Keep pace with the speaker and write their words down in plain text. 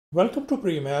Welcome to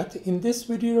PreMath. In this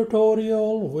video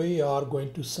tutorial, we are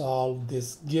going to solve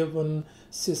this given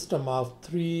system of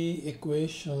three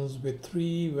equations with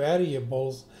three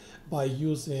variables by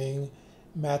using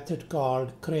method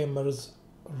called Cramer's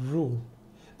rule.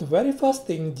 The very first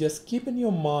thing, just keep in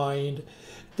your mind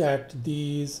that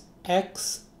these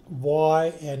x,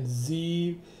 y, and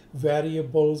z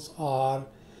variables are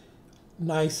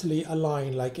nicely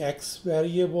aligned, like x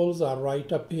variables are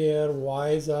right up here,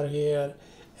 y's are here,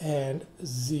 and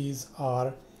z's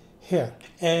are here.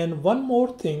 And one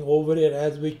more thing over here,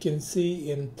 as we can see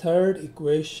in third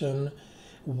equation,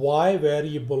 y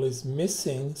variable is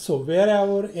missing. So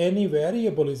wherever any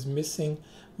variable is missing,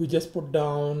 we just put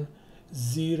down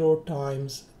 0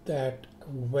 times that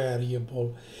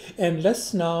variable. And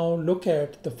let's now look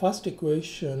at the first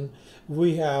equation.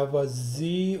 We have a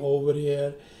z over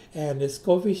here, and its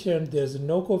coefficient, there's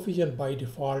no coefficient by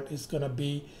default, it's going to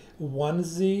be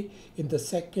 1z. In the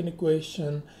second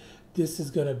equation, this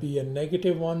is going to be a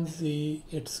negative 1z,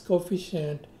 its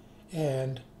coefficient,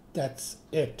 and that's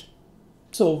it.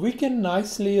 So we can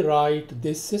nicely write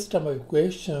this system of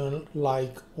equation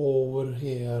like over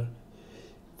here: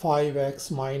 5x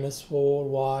minus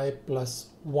 4y plus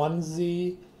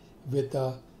 1z with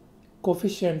a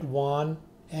coefficient 1,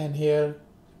 and here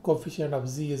coefficient of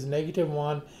z is negative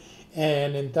 1.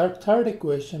 And in that third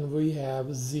equation we have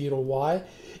 0y,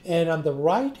 and on the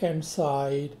right hand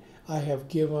side I have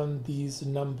given these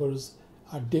numbers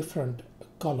a different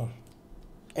color.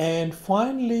 And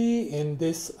finally, in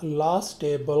this last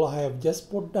table, I have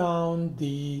just put down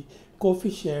the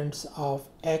coefficients of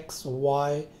x,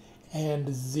 y,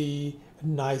 and z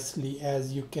nicely,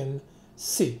 as you can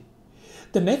see.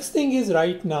 The next thing is,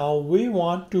 right now we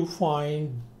want to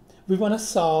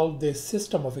solve this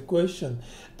system of equation.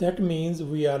 That means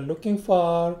we are looking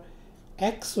for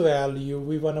x value,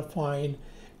 we want to find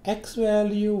x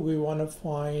value, we want to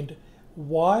find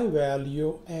y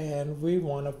value, and we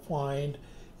want to find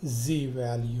z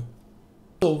value.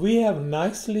 So we have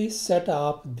nicely set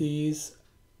up these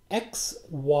x,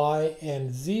 y,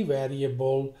 and z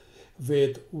variable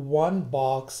with one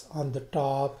box on the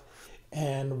top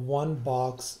and one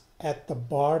box at the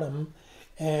bottom,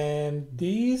 and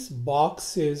these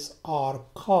boxes are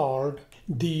called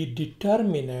the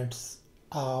determinants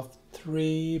of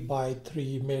 3 by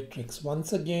 3 matrix.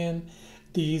 Once again,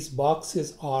 these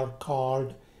boxes are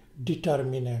called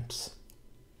determinants.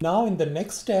 Now in the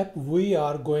next step, we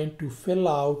are going to fill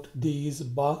out these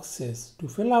boxes. To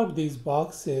fill out these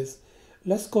boxes,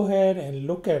 let's go ahead and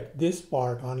look at this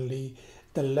part only,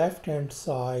 the left hand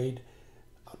side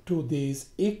to these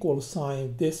equal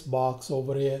sign, this box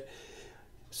over here.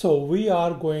 So we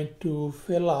are going to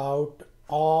fill out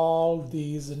all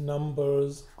these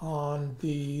numbers on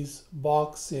these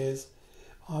boxes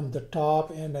on the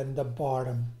top and at the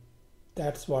bottom.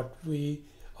 That's what we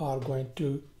are going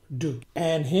to do.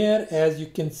 And here, as you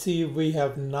can see, we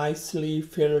have nicely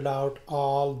filled out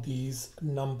all these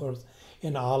numbers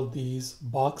in all these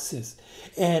boxes.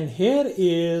 And here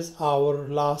is our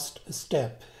last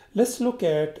step. Let's look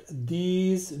at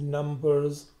these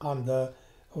numbers on the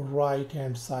right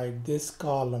hand side, this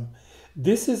column.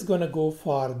 This is going to go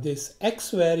for this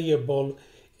x variable,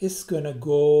 is going to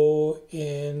go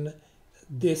in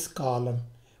this column.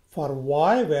 For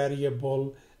y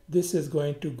variable, this is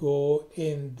going to go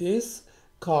in this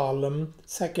column,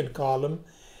 second column,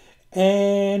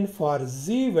 and for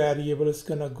z variable it's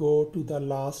going to go to the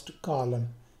last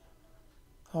column.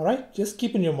 All right, just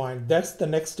keep in your mind, that's the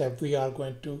next step we are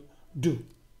going to do.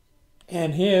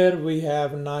 And here we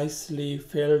have nicely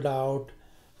filled out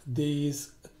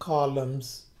these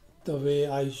columns the way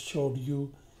I showed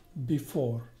you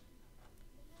before.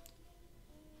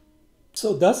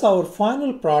 So thus our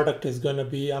final product is going to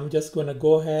be, I'm just going to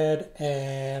go ahead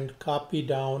and copy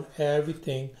down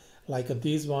everything like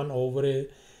this one over here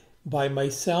by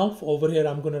myself. Over here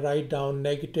I'm going to write down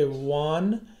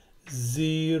 -1,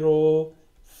 0,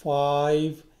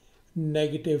 5,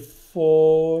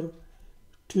 -4,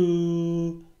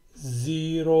 2,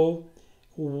 0,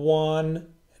 1,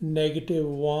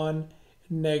 -1,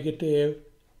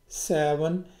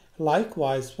 -7.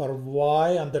 Likewise, for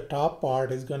y on the top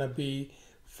part is going to be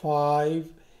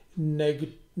 5,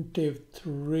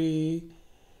 -3,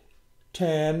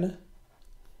 10,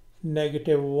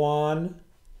 -1,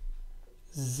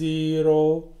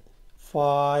 0,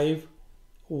 5,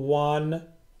 1,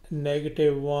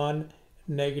 -1,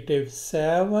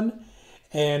 -7.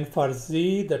 And for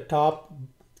z, the top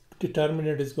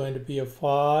determinant is going to be a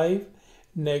 5,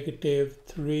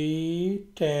 -3,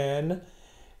 10,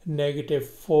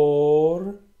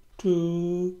 -4,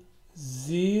 2,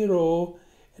 0,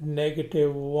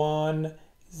 -1,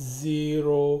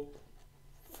 0,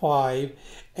 5,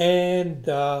 and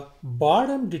the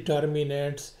bottom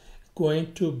determinants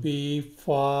going to be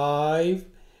 5,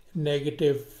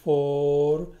 negative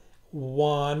 4,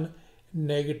 1,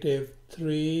 negative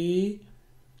 3,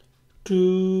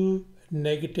 2,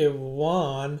 negative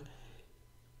 1,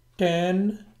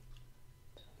 10,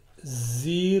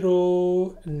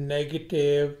 0,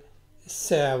 negative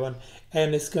 7,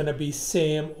 and it's going to be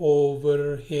same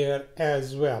over here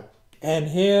as well. And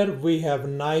here we have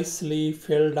nicely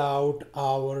filled out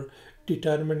our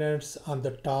determinants on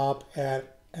the top and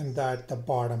at the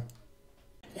bottom.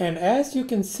 And as you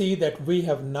can see that we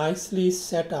have nicely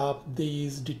set up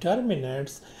these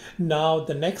determinants, now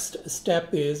the next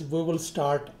step is we will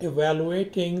start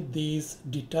evaluating these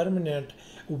determinant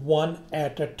one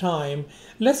at a time.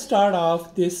 Let's start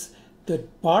off the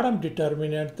bottom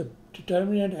determinant, the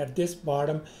determinant at this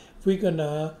bottom. We're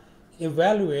gonna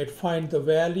find the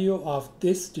value of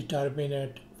this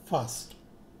determinant first.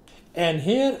 And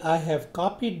here I have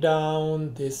copied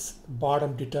down this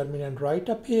bottom determinant right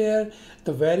up here.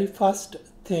 The very first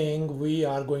thing we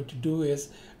are going to do is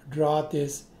draw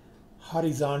this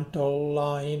horizontal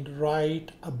line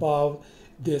right above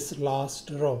this last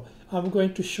row. I'm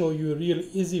going to show you a real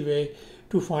easy way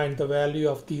to find the value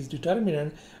of these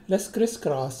determinants. Let's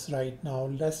crisscross right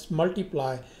now. Let's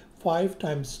multiply. 5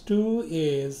 times 2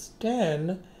 is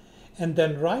 10. And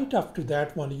then right after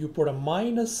that one, you put a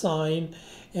minus sign,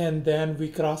 and then we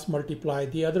cross multiply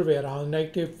the other way around.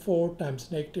 Negative 4 times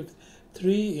negative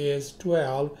 3 is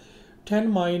 12.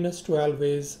 10 minus 12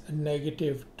 is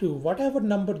negative 2. Whatever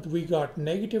number we got,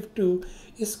 negative 2,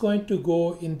 is going to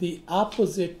go in the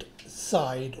opposite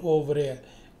side over here.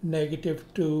 Negative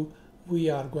 2 we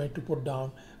are going to put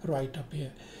down right up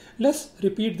here. Let's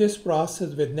repeat this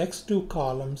process with next two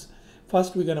columns.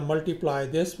 First we're going to multiply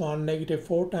this one. Negative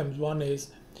 4 times 1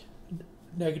 is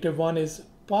negative 1 is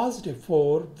positive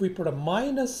 4. We put a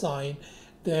minus sign.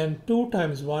 Then 2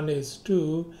 times 1 is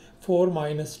 2. 4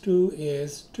 minus 2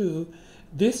 is 2.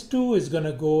 This 2 is going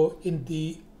to go in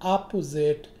the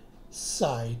opposite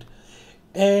side.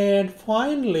 And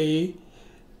finally,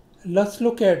 let's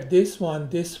look at this one,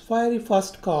 this very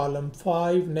first column,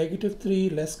 5, negative 3.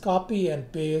 Let's copy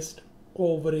and paste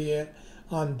over here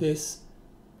on this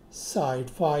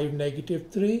side, 5, negative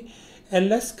 3. And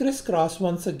let's crisscross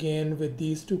once again with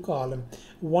these two columns.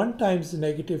 1 times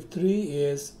negative 3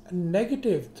 is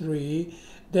negative 3.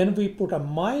 Then we put a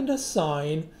minus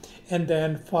sign, and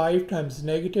then 5 times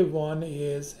negative 1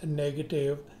 is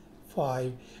negative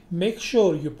 5. Make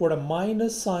sure you put a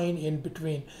minus sign in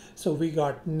between. So we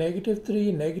got negative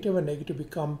 3, negative and negative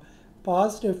become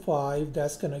positive 5.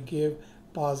 That's going to give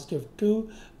positive 2.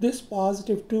 This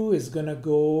positive 2 is going to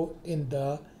go in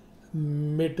the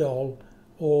middle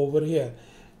over here.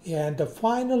 And the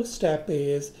final step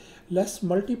is let's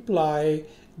multiply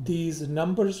these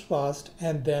numbers first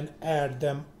and then add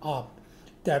them up.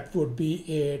 That would be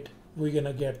it. We're going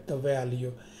to get the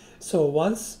value. So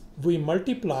once we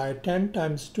multiply, 10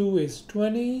 times 2 is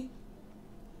 20,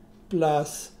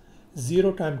 plus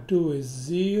 0 times 2 is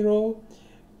 0,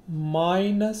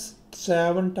 minus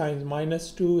 7 times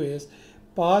minus 2 is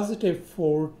positive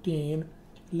 14.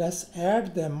 Let's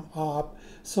add them up.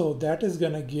 So that is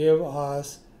going to give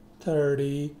us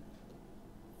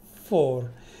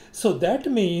 34. So that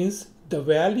means the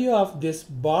value of this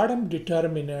bottom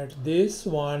determinant, this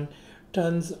one,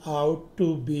 turns out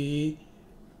to be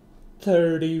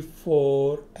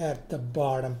 34 at the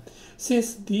bottom.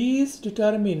 Since these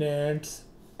determinants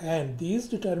and these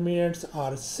determinants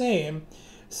are same,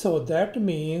 so that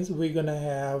means we're gonna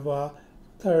have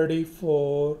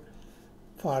 34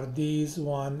 for these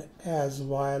one as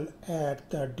well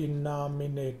at the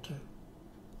denominator.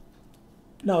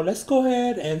 Now let's go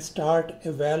ahead and start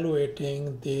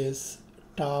evaluating this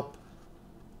top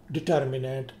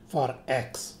determinant for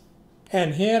x.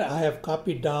 And here I have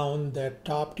copied down that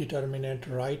top determinant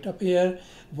right up here.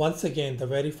 Once again, the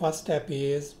very first step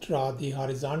is draw the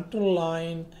horizontal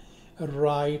line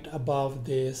right above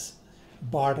this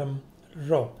bottom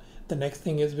row. The next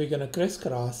thing is we're going to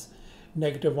crisscross.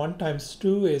 Negative 1 times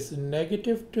 2 is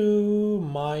negative 2,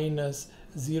 minus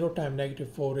 0 times negative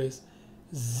 4 is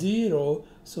 0.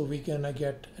 So we're going to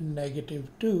get negative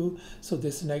 2. So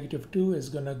this negative 2 is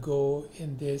going to go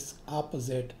in this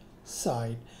opposite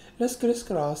side. Let's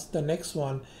crisscross the next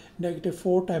one. Negative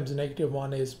 4 times negative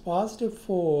 1 is positive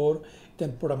 4.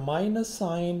 Then put a minus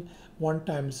sign. 1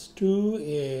 times 2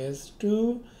 is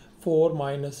 2. 4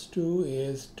 minus 2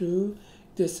 is 2.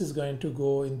 This is going to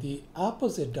go in the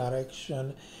opposite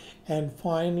direction. And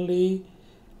finally,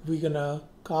 we're gonna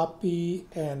copy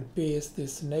and paste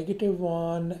this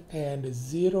 -1 and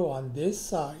 0 on this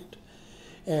side.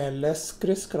 And let's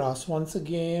crisscross once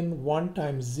again. 1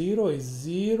 times 0 is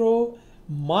 0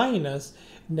 minus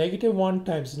 -1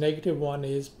 times -1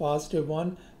 is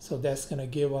 +1. So that's going to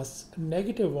give us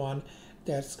 -1.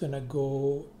 That's going to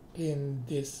go in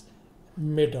this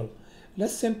middle.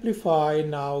 Let's simplify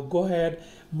now. Go ahead,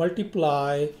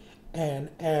 multiply and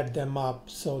add them up.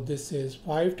 So this is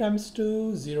 5 times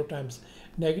 2, 0 times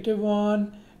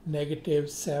 -1,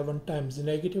 -7 times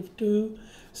 -2.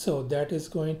 So that is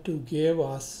going to give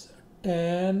us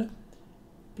 10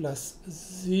 plus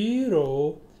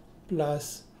 0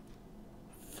 plus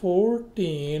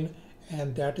 14,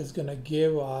 and that is going to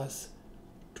give us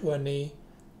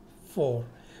 24.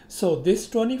 So this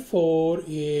 24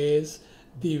 is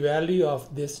the value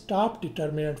of this top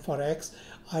determinant for x.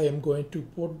 I am going to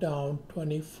put down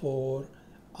 24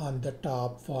 on the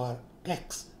top for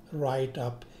x right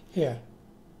up here.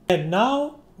 And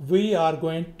now we are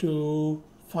going to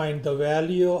find the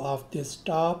value of this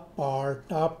top part,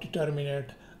 top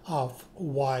determinant of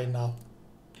y now.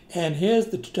 And here's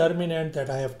the determinant that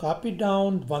I have copied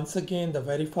down. Once again, the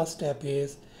very first step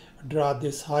is draw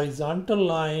this horizontal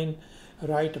line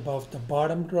right above the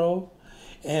bottom row.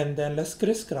 And then let's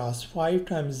crisscross. 5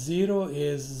 times 0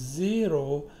 is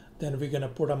 0. Then we're going to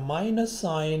put a minus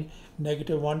sign.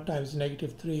 -1 times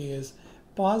 -3 is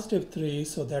 +3.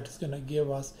 So that is going to give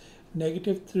us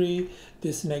 -3.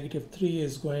 This -3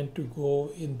 is going to go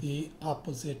in the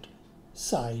opposite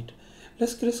side.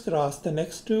 Let's crisscross the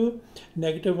next two.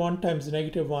 -1 times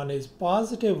 -1 is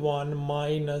 +1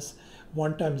 minus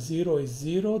 1 times 0 is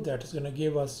 0. That is going to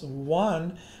give us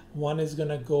 1. 1 is going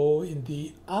to go in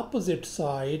the opposite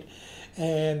side.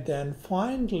 And then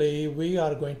finally, we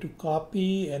are going to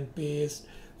copy and paste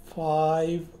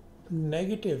 5,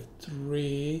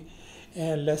 -3.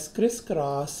 And let's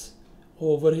crisscross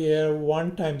over here.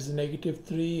 1 times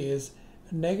 -3 is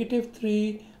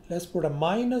 -3. Let's put a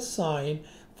minus sign.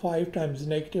 5 times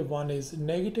 -1 is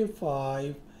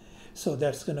 -5. So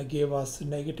that's going to give us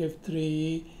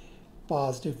 -3.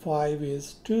 +5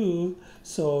 is 2.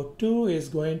 So 2 is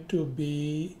going to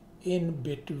be in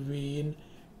between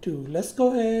 2. Let's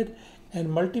go ahead and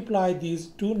multiply these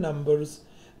numbers,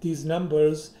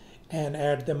 and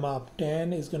add them up.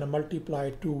 10 is going to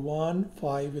multiply to 1,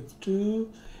 5 with 2,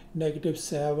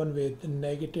 -7 with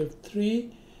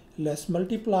 -3. Let's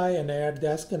multiply and add.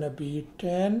 That's going to be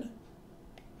 10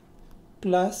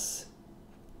 plus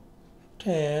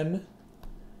 10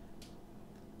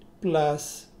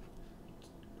 plus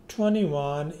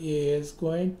 21 is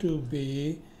going to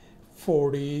be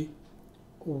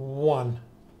 41.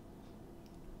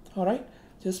 All right,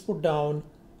 just put down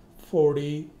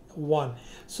 41.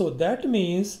 So that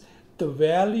means the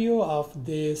value of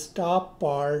this top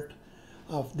part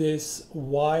of this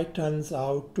y turns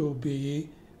out to be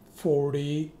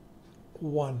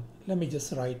 41. Let me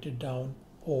just write it down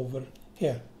over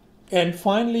here. And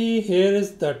finally, here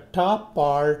is the top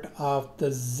part of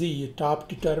the z, top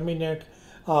determinant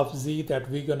of z that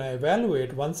we're going to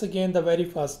evaluate. Once again, the very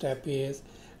first step is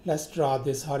let's draw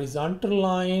this horizontal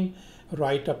line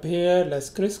right up here. Let's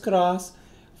crisscross.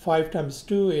 5 times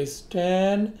 2 is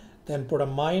 10. Then put a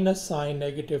minus sign.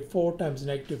 -4 times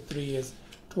 -3 is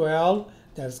 12.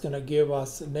 That's going to give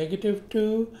us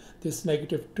 -2. This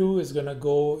 -2 is going to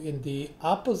go in the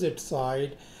opposite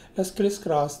side. Let's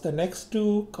crisscross the next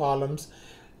two columns.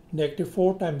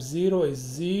 -4 times 0 is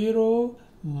 0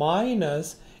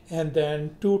 minus, and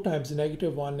then 2 times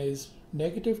 -1 is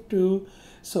 -2.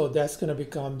 So that's going to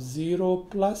become 0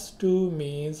 plus 2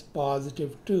 means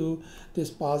 +2.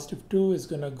 This +2 is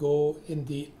going to go in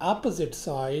the opposite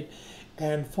side.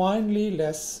 And finally,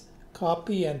 let's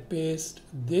copy and paste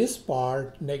this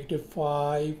part,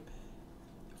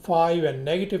 -5 and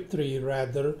 -3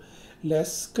 rather.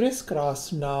 Let's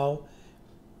crisscross now.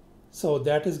 So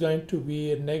that is going to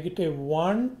be a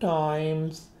 -1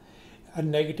 times a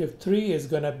 -3 is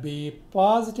going to be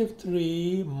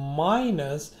 +3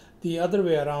 minus the other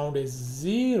way around is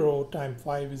 0 times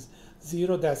 5 is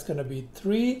 0. That's going to be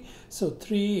 3. So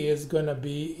 3 is going to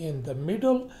be in the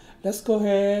middle. Let's go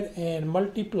ahead and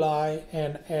multiply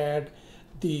and add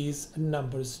these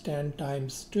numbers. 10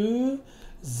 times 2,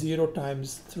 0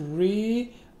 times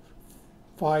 3,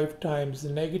 5 times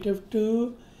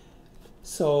 -2.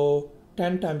 So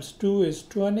 10 times 2 is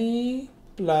 20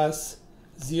 plus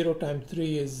 0 times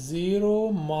 3 is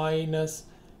 0 minus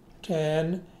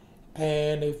 10.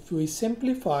 And if we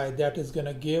simplify, that is going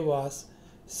to give us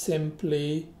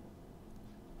simply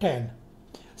 10.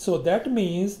 So that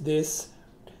means this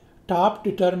top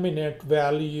determinant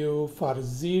value for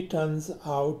z turns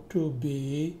out to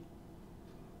be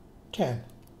 10.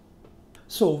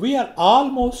 So we are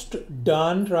almost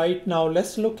done right now.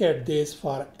 Let's look at this.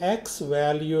 For x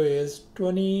value is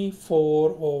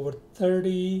 24 over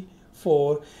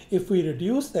 34. If we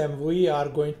reduce them, we are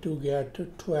going to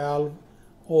get 12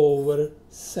 over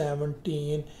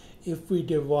 17 if we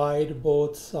divide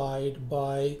both sides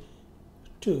by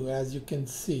 2, as you can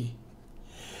see.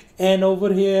 And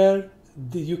over here,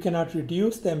 you cannot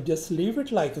reduce them, just leave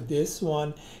it like this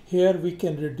one. Here we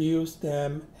can reduce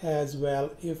them as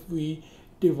well. If we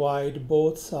divide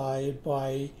both sides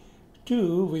by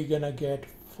 2, we're gonna get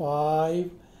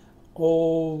 5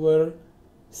 over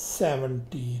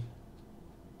 17.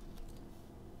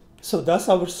 So thus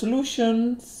our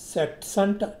solution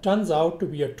turns out to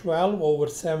be a 12 over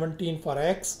 17 for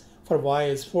x, for y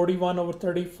is 41 over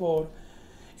 34,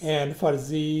 and for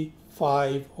z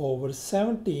 5 over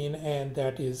 17, and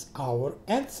that is our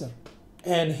answer.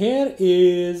 And here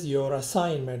is your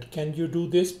assignment. Can you do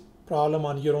this problem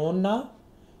on your own now?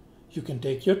 You can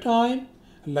take your time.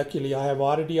 Luckily, I have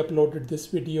already uploaded this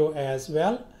video as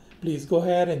well. Please go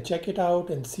ahead and check it out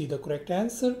and see the correct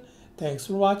answer. Thanks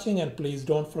for watching, and please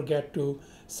don't forget to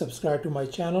subscribe to my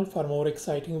channel for more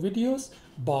exciting videos.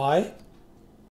 Bye.